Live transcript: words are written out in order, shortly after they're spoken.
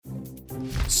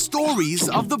Stories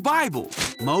of the Bible.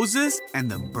 Moses and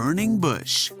the Burning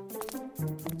Bush.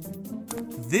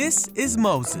 This is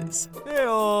Moses.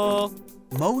 Hello.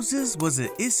 Moses was an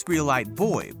Israelite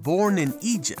boy born in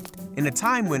Egypt in a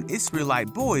time when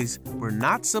Israelite boys were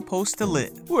not supposed to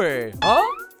live. Wait, huh?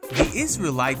 The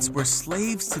Israelites were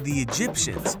slaves to the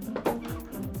Egyptians.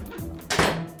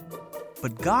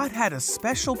 But God had a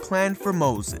special plan for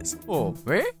Moses, Oh,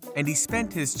 eh? and he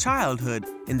spent his childhood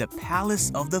in the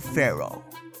palace of the Pharaoh.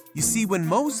 You see, when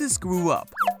Moses grew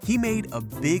up, he made a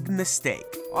big mistake.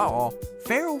 Uh-oh.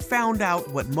 Pharaoh found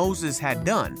out what Moses had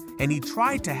done, and he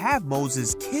tried to have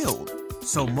Moses killed.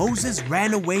 So Moses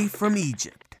ran away from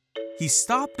Egypt. He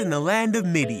stopped in the land of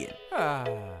Midian,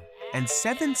 and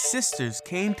 7 sisters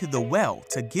came to the well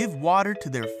to give water to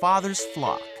their father's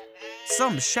flock.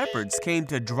 Some shepherds came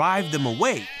to drive them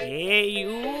away, Hey,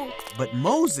 you. but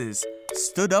Moses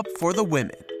stood up for the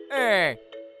women. Hey.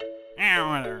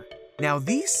 Now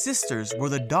these sisters were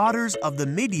the daughters of the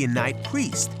Midianite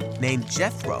priest named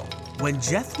Jethro. When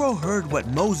Jethro heard what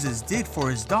Moses did for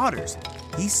his daughters,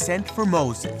 he sent for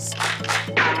Moses.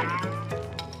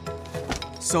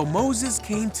 So Moses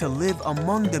came to live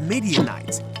among the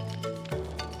Midianites,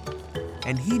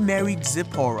 and he married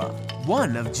Zipporah,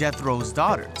 one of Jethro's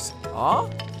daughters. Huh?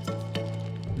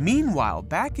 Meanwhile,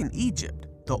 back in Egypt,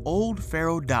 the old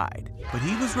Pharaoh died, but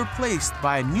he was replaced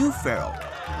by a new Pharaoh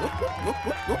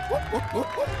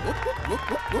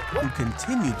who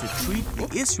continued to treat the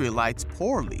Israelites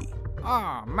poorly.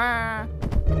 Oh, man.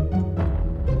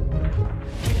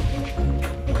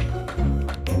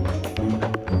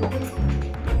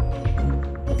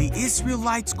 The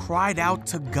Israelites cried out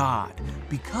to God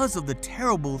because of the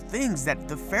terrible things that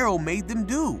the Pharaoh made them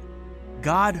do.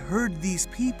 God heard these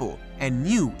people and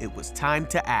knew it was time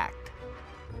to act.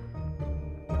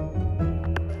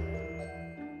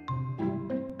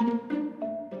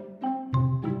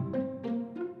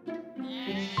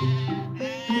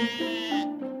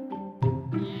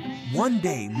 One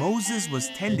day, Moses was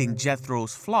tending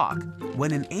Jethro's flock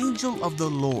when an angel of the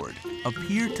Lord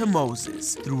appeared to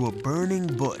Moses through a burning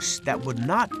bush that would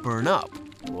not burn up.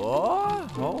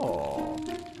 What? Oh.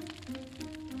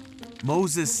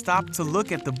 Moses stopped to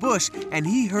look at the bush, and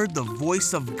he heard the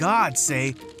voice of God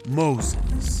say,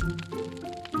 "Moses,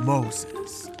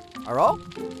 Moses." Hello?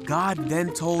 God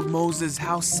then told Moses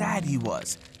how sad he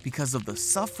was because of the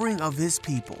suffering of his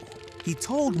people. He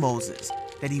told Moses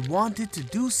that he wanted to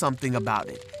do something about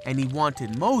it, and he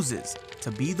wanted Moses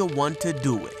to be the one to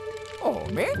do it. Oh,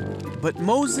 me? But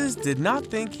Moses did not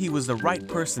think he was the right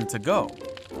person to go.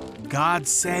 God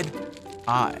said,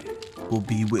 "I will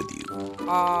be with you."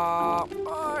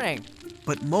 Morning.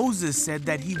 But Moses said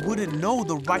that he wouldn't know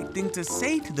the right thing to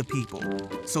say to the people.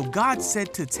 So God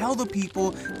said to tell the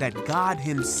people that God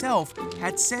himself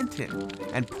had sent him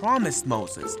and promised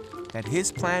Moses that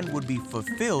his plan would be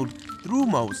fulfilled through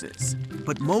Moses.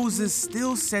 But Moses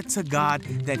still said to God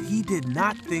that he did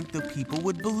not think the people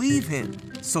would believe him.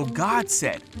 So God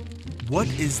said, "What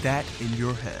is that in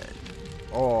your hand?"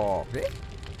 Oh, me?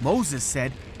 Moses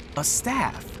said, "A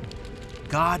staff."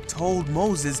 God told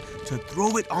Moses to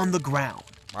throw it on the ground.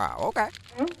 Wow, okay.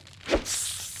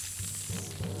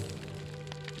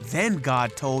 Then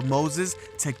God told Moses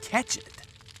to catch it.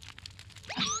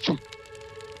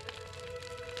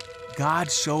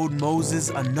 God showed Moses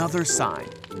another sign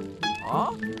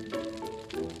Huh?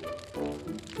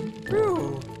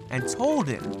 Phew. and told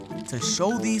him to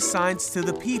show these signs to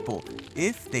the people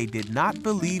if they did not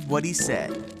believe what he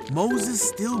said. Moses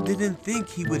still didn't think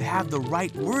he would have the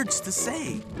right words to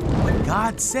say, but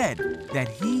God said that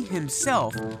he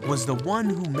himself was the one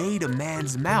who made a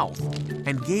man's mouth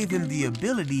and gave him the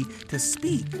ability to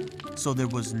speak, so there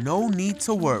was no need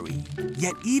to worry.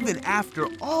 Yet even after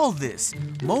all this,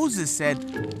 Moses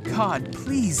said, "God,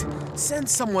 please send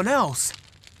someone else."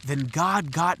 Then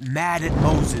God got mad at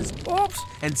Moses Oops.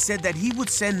 and said that he would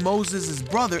send Moses'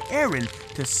 brother Aaron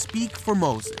to speak for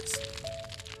Moses.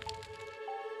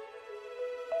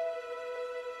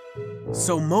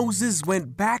 So Moses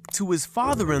went back to his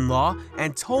father-in-law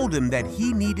and told him that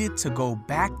he needed to go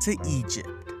back to Egypt.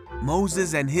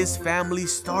 Moses and his family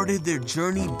started their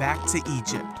journey back to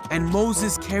Egypt, and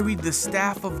Moses carried the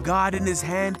staff of God in his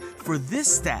hand, for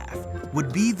this staff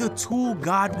would be the tool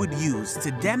God would use to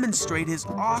demonstrate his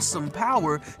awesome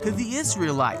power to the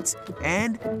Israelites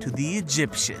and to the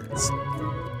Egyptians.